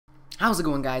How's it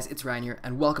going, guys? It's Ryan here,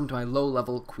 and welcome to my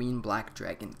low-level Queen Black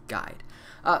Dragon guide.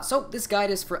 So this guide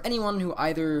is for anyone who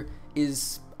either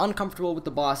is uncomfortable with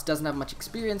the boss, doesn't have much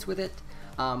experience with it,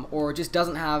 or just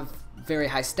doesn't have very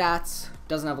high stats,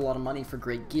 doesn't have a lot of money for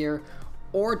great gear,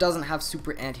 or doesn't have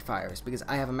super antifires, because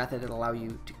I have a method that'll allow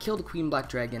you to kill the Queen Black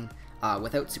Dragon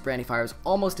without super antifires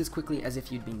almost as quickly as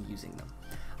if you'd been using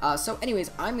them. So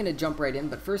anyways, I'm going to jump right in,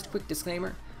 but first, quick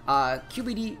disclaimer.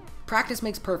 QBD, practice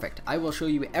makes perfect. I will show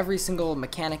you every single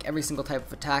mechanic, every single type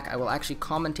of attack. I will actually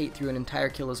commentate through an entire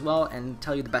kill as well and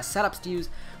tell you the best setups to use,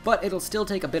 but it'll still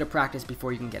take a bit of practice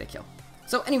before you can get a kill.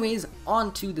 So anyways,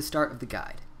 on to the start of the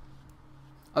guide.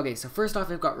 Okay, so first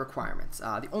off, I've got requirements.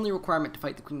 The only requirement to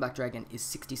fight the Queen Black Dragon is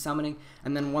 60 summoning,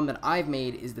 and then one that I've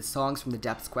made is the Songs from the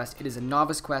Depths quest. It is a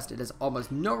novice quest, it has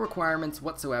almost no requirements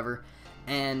whatsoever,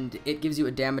 and it gives you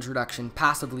a damage reduction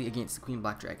passively against the Queen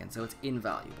Black Dragon, so it's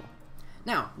invaluable.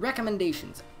 Now,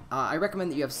 recommendations. I recommend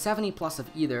that you have 70 plus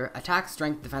of either attack,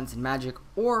 strength, defense, and magic,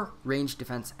 or ranged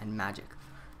defense and magic.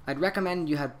 I'd recommend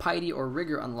you have piety or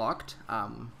rigor unlocked,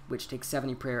 which takes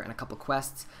 70 prayer and a couple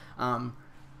quests.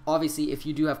 Obviously, if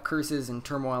you do have curses and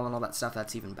turmoil and all that stuff,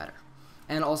 that's even better.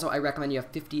 And also, I recommend you have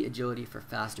 50 agility for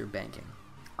faster banking.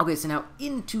 Okay, so now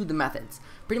into the methods.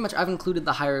 Pretty much I've included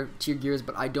the higher tier gears,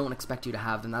 but I don't expect you to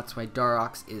have them. That's why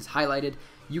Darox is highlighted.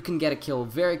 You can get a kill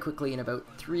very quickly in about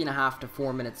 3.5 to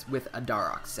 4 minutes with a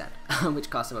Darox set, which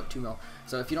costs about 2 mil.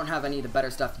 So if you don't have any of the better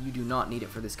stuff, you do not need it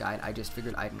for this guide. I just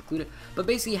figured I'd include it. But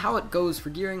basically how it goes for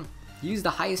gearing, use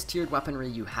the highest tiered weaponry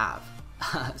you have.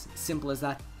 Simple as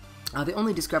that. The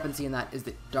only discrepancy in that is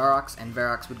that Darox and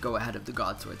Verox would go ahead of the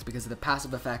God Swords because of the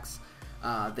passive effects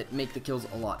that make the kills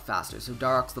a lot faster. So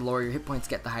Darox, the lower your hit points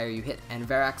get, the higher you hit, and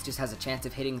Verox just has a chance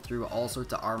of hitting through all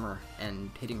sorts of armor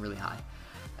and hitting really high.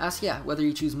 So yeah, whether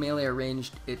you choose melee or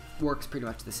ranged, it works pretty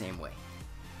much the same way.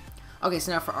 Okay,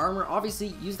 so now for armor,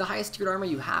 obviously use the highest tiered armor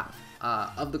you have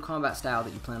of the combat style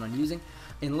that you plan on using,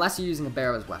 unless you're using a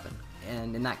Barrow's weapon,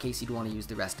 and in that case you'd want to use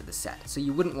the rest of the set. So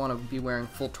you wouldn't want to be wearing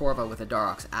full Torva with a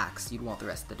Darox axe, you'd want the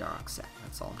rest of the Darox set.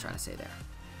 That's all I'm trying to say there.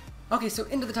 Okay, so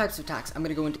into the types of attacks. I'm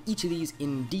going to go into each of these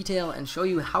in detail and show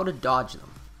you how to dodge them.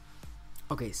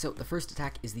 Okay, so the first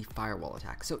attack is the firewall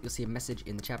attack. So you'll see a message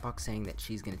in the chat box saying that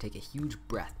she's going to take a huge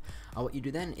breath. What you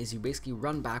do then is you basically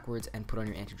run backwards and put on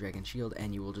your anti-dragon shield,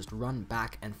 and you will just run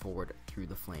back and forward through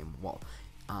the flame wall.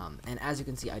 And as you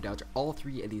can see, I dodge all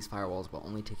 3 of these firewalls while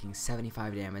only taking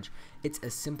 75 damage. It's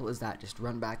as simple as that. Just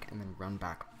run back and then run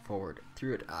back forward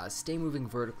through it. Stay moving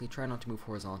vertically, try not to move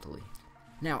horizontally.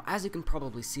 Now, as you can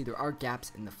probably see, there are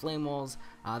gaps in the flame walls.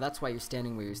 That's why you're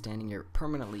standing where you're standing. You're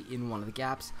permanently in one of the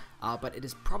gaps, but it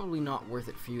is probably not worth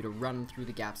it for you to run through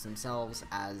the gaps themselves,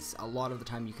 as a lot of the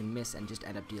time you can miss and just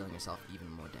end up dealing yourself even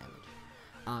more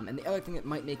damage. And the other thing that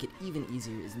might make it even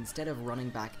easier is instead of running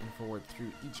back and forward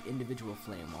through each individual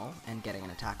flame wall and getting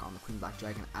an attack on the Queen Black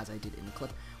Dragon as I did in the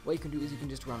clip, what you can do is you can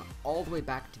just run all the way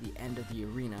back to the end of the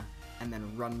arena and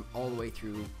then run all the way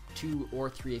through 2 or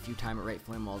 3 if you time it right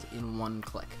flame walls in one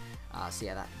click. So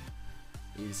yeah, that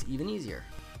is even easier.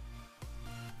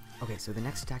 Okay, so the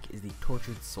next attack is the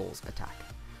Tortured Souls attack.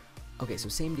 Okay, so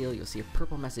same deal, you'll see a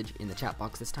purple message in the chat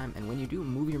box this time, and when you do,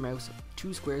 move your mouse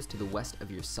 2 squares to the west of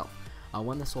yourself.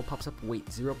 When the soul pops up, wait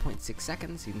 0.6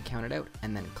 seconds, you can count it out,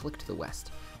 and then click to the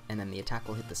west. And then the attack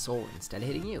will hit the soul instead of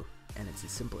hitting you. And it's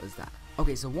as simple as that.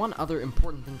 Okay, so one other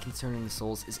important thing concerning the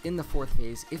souls is in the 4th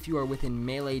phase, if you are within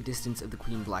melee distance of the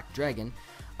Queen Black Dragon,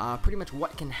 pretty much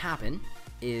what can happen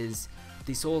is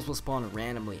the souls will spawn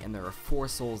randomly, and there are 4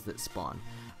 souls that spawn.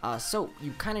 So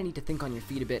you kind of need to think on your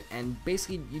feet a bit, and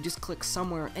basically you just click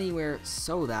somewhere, anywhere,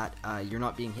 so that you're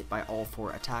not being hit by all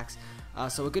 4 attacks.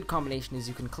 So a good combination is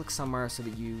you can click somewhere so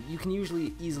that you can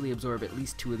usually easily absorb at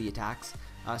least 2 of the attacks.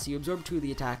 So you absorb 2 of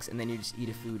the attacks, and then you just eat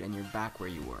a food and you're back where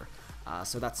you were.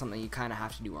 So that's something you kind of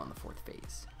have to do on the 4th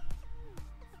phase.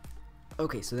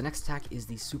 Okay, so the next attack is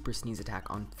the Super Sneeze attack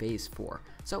on phase 4.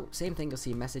 So same thing, you'll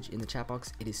see a message in the chat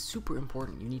box. It is super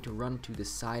important. You need to run to the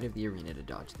side of the arena to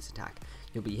dodge this attack.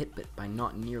 You'll be hit, but by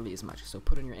not nearly as much. So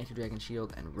put on your anti-dragon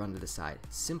shield and run to the side.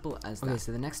 Simple as that. Okay,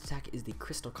 so the next attack is the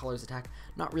Crystal Colors attack.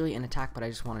 Not really an attack, but I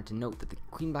just wanted to note that the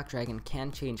Queen Black Dragon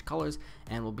can change colors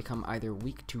and will become either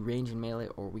weak to range and melee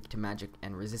or weak to magic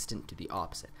and resistant to the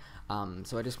opposite.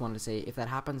 So I just wanted to say, if that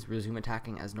happens, resume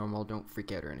attacking as normal. Don't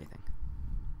freak out or anything.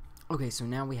 Okay, so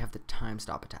now we have the Time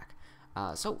Stop attack.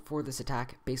 So for this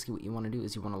attack, basically what you want to do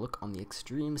is you want to look on the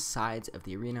extreme sides of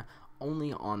the arena.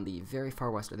 Only on the very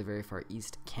far west or the very far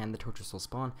east can the Torture Soul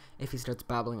spawn. If he starts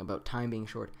babbling about time being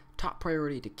short, top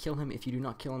priority to kill him. If you do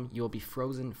not kill him, you will be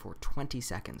frozen for 20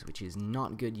 seconds, which is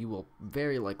not good. You will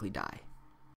very likely die.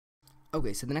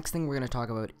 Okay, so the next thing we're going to talk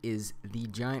about is the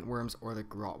giant worms or the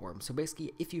grot worm. So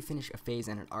basically, if you finish a phase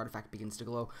and an artifact begins to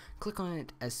glow, click on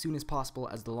it as soon as possible,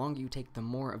 as the longer you take, the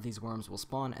more of these worms will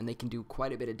spawn, and they can do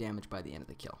quite a bit of damage by the end of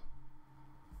the kill.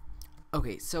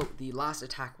 Okay, so the last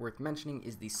attack worth mentioning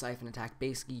is the siphon attack.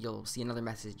 Basically, you'll see another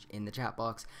message in the chat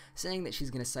box saying that she's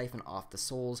going to siphon off the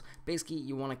souls. Basically,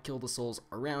 you want to kill the souls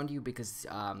around you because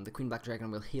the Queen Black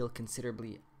Dragon will heal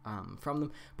considerably from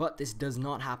them, but this does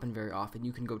not happen very often.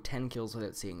 You can go 10 kills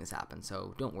without seeing this happen,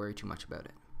 so don't worry too much about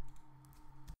it.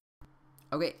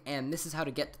 Okay, and this is how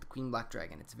to get to the Queen Black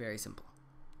Dragon. It's very simple.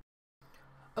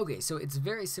 Okay, so it's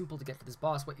very simple to get to this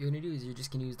boss. What you're going to do is you're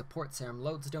just going to use the Port Serum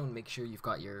Lodestone, make sure you've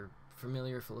got your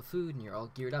familiar full of food and you're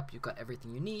all geared up, you've got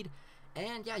everything you need,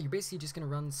 and yeah, you're basically just going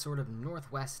to run sort of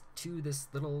northwest to this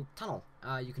little tunnel.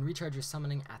 You can recharge your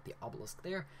summoning at the obelisk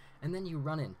there, and then you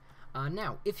run in.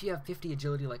 Now, if you have 50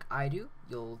 agility like I do,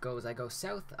 you'll go as I go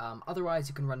south. Otherwise,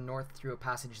 you can run north through a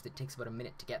passage that takes about a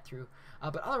minute to get through.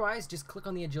 But otherwise, just click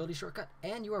on the agility shortcut,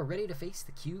 and you are ready to face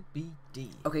the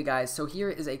QBD. Okay, guys, so here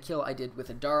is a kill I did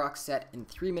with a Darok set in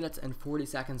 3 minutes and 40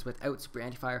 seconds without super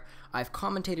antifire. I've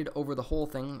commentated over the whole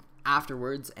thing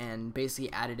afterwards and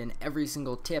basically added in every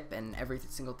single tip and every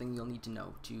single thing you'll need to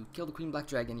know to kill the Queen Black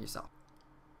Dragon yourself.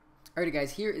 Alrighty,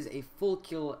 guys, here is a full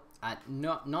kill at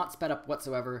not sped up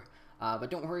whatsoever.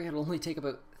 But don't worry, it'll only take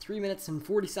about 3 minutes and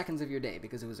 40 seconds of your day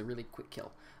because it was a really quick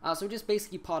kill. So just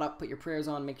basically pot up, put your prayers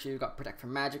on, make sure you've got Protect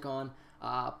from Magic on,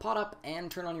 pot up and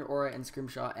turn on your aura and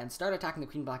Scrimshaw and start attacking the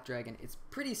Queen Black Dragon. It's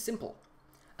pretty simple.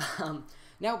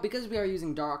 Now, because we are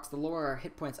using Daroks, the lower our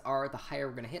hit points are, the higher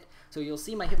we're going to hit. So you'll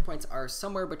see my hit points are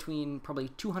somewhere between probably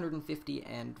 250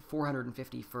 and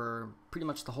 450 for pretty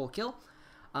much the whole kill.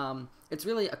 It's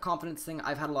really a confidence thing.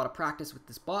 I've had a lot of practice with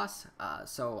this boss,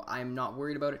 so I'm not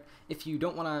worried about it. If you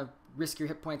don't want to risk your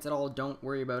hit points at all, don't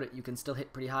worry about it. You can still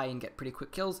hit pretty high and get pretty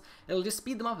quick kills. It'll just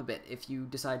speed them up a bit if you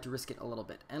decide to risk it a little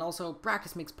bit. And also,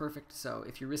 practice makes perfect, so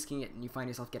if you're risking it and you find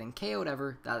yourself getting KO'd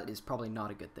ever, that is probably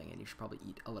not a good thing, and you should probably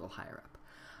eat a little higher up.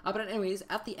 But anyways,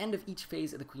 at the end of each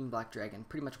phase of the Queen Black Dragon,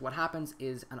 pretty much what happens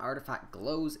is an artifact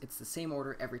glows. It's the same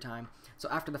order every time. So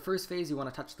after the first phase, you want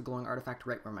to touch the glowing artifact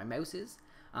right where my mouse is.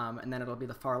 And then it'll be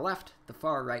the far left, the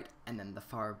far right, and then the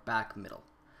far back middle.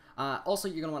 Also,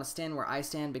 you're going to want to stand where I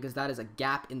stand because that is a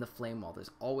gap in the flame wall. There's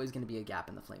always going to be a gap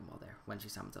in the flame wall there when she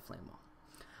summons a flame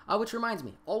wall. Which reminds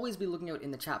me, always be looking out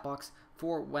in the chat box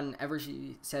for whenever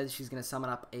she says she's going to summon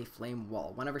up a flame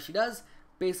wall. Whenever she does,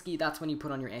 basically that's when you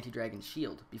put on your anti-dragon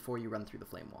shield before you run through the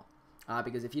flame wall.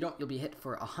 Because if you don't, you'll be hit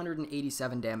for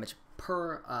 187 damage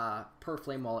per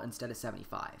flame wall instead of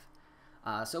 75.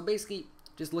 So basically,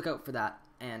 just look out for that.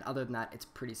 And other than that, it's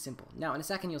pretty simple. Now, in a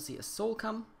second, you'll see a soul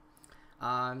come.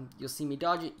 You'll see me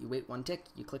dodge it. You wait one tick,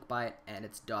 you click by it, and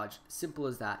it's dodged. Simple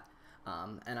as that.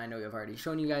 And I know I've already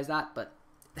shown you guys that, but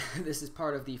this is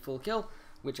part of the full kill,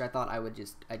 which I thought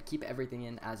I'd keep everything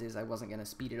in as is. I wasn't going to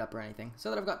speed it up or anything, so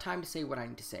that I've got time to say what I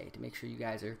need to say to make sure you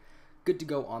guys are good to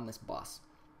go on this boss.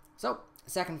 So,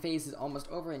 second phase is almost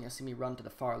over, and you'll see me run to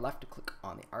the far left to click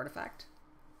on the artifact.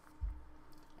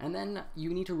 And then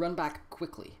you need to run back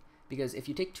quickly, because if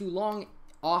you take too long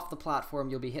off the platform,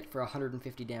 you'll be hit for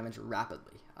 150 damage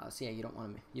rapidly. So yeah, you don't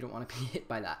want to be hit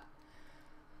by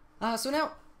that. So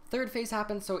now, third phase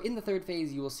happens. So in the third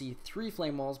phase, you will see 3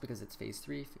 flame walls because it's phase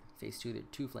 3. Phase 2, there are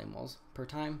 2 flame walls per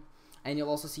time, and you'll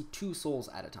also see 2 souls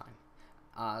at a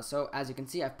time. So as you can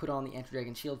see, I've put on the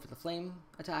anti-dragon shield for the flame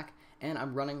attack, and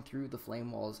I'm running through the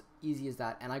flame walls, easy as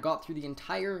that. And I got through the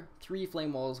entire 3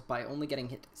 flame walls by only getting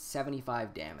hit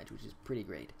 75 damage, which is pretty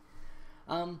great.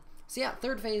 So yeah,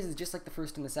 third phase is just like the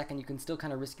first and the second. You can still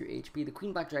kind of risk your HP. The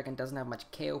Queen Black Dragon doesn't have much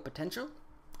KO potential,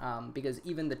 because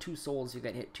even the 2 souls, you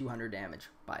get hit 200 damage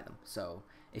by them. So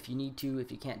if you need to,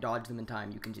 if you can't dodge them in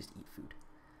time, you can just eat food.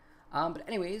 But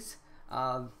anyways,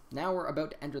 now we're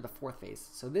about to enter the 4th phase.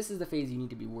 So this is the phase you need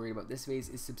to be worried about. This phase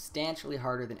is substantially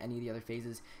harder than any of the other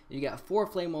phases. You get 4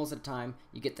 flame walls at a time.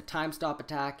 You get the time stop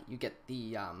attack. You get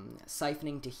the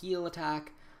siphoning to heal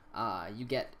attack. You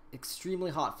get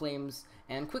extremely hot flames,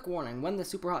 and quick warning, when the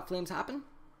super hot flames happen,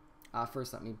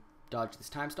 first let me dodge this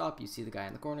time stop. You see the guy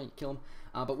in the corner, you kill him,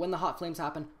 but when the hot flames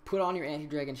happen, put on your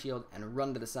anti-dragon shield and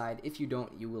run to the side. If you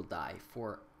don't, you will die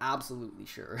for absolutely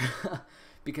sure,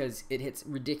 because it hits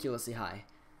ridiculously high,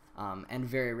 and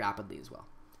very rapidly as well.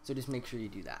 So just make sure you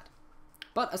do that.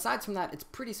 But aside from that, it's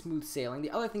pretty smooth sailing.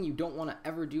 The other thing you don't want to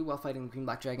ever do while fighting the Queen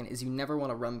Black Dragon is you never want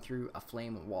to run through a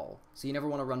flame wall. So you never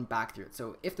want to run back through it.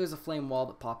 So if there's a flame wall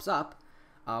that pops up,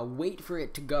 wait for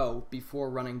it to go before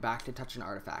running back to touch an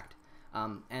artifact.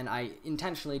 And I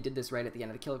intentionally did this right at the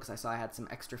end of the kill because I saw I had some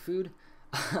extra food.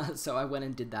 So I went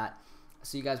and did that.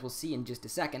 So you guys will see in just a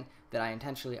second that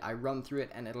I run through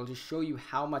it, and it'll just show you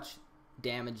how much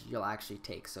damage you'll actually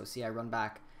take. So see, I run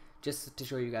back just to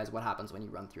show you guys what happens when you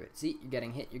run through it. See, you're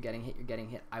getting hit, you're getting hit, you're getting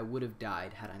hit. I would have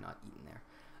died had I not eaten there.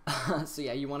 So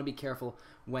yeah, you want to be careful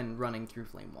when running through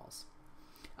flame walls.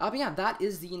 But yeah, that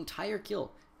is the entire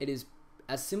kill. It is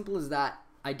as simple as that.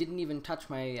 I didn't even touch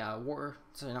my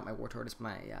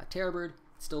my terror bird.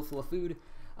 It's still full of food.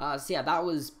 So yeah, that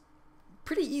was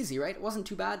pretty easy, right? It wasn't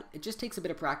too bad. It just takes a bit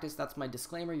of practice. That's my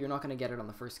disclaimer. You're not going to get it on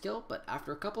the first kill, but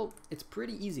after a couple, it's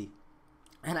pretty easy.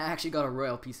 And I actually got a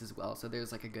royal piece as well, so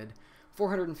there's like a good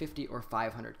 450 or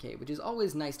 500k, which is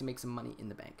always nice to make some money in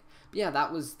the bank. But yeah,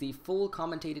 that was the full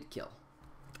commentated kill.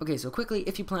 Okay, so quickly,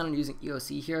 if you plan on using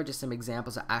EOC, here are just some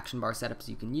examples of action bar setups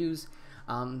you can use.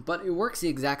 But it works the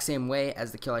exact same way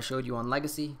as the kill I showed you on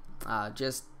Legacy.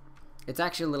 It's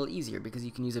actually a little easier because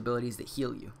you can use abilities that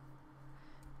heal you.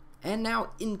 And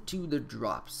now into the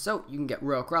drops. So you can get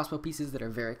royal crossbow pieces that are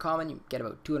very common. You get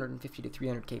about 250 to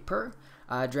 300k per.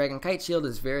 Dragon Kite Shield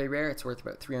is very rare. It's worth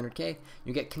about 300k.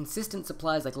 You get consistent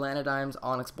supplies like Lanodymes,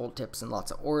 Onyx Bolt Tips, and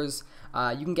lots of ores.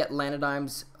 You can get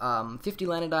Lanodymes. 50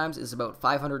 Lanodymes is about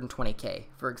 520k,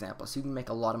 for example. So you can make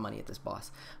a lot of money at this boss.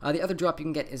 The other drop you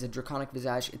can get is a Draconic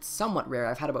Visage. It's somewhat rare.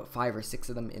 I've had about 5 or 6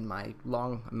 of them in my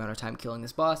long amount of time killing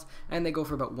this boss, and they go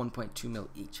for about 1.2 mil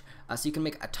each. So you can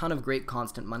make a ton of great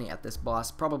constant money at this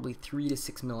boss, probably 3 to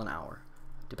 6 mil an hour,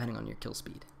 depending on your kill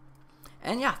speed.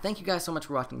 And yeah, thank you guys so much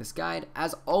for watching this guide.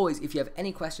 As always, if you have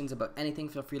any questions about anything,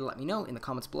 feel free to let me know in the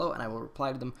comments below, and I will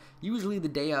reply to them usually the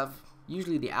day of,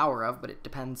 usually the hour of, but it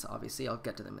depends, obviously. I'll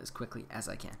get to them as quickly as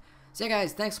I can. So yeah,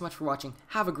 guys, thanks so much for watching.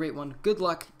 Have a great one. Good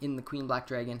luck in the Queen Black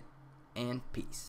Dragon, and peace.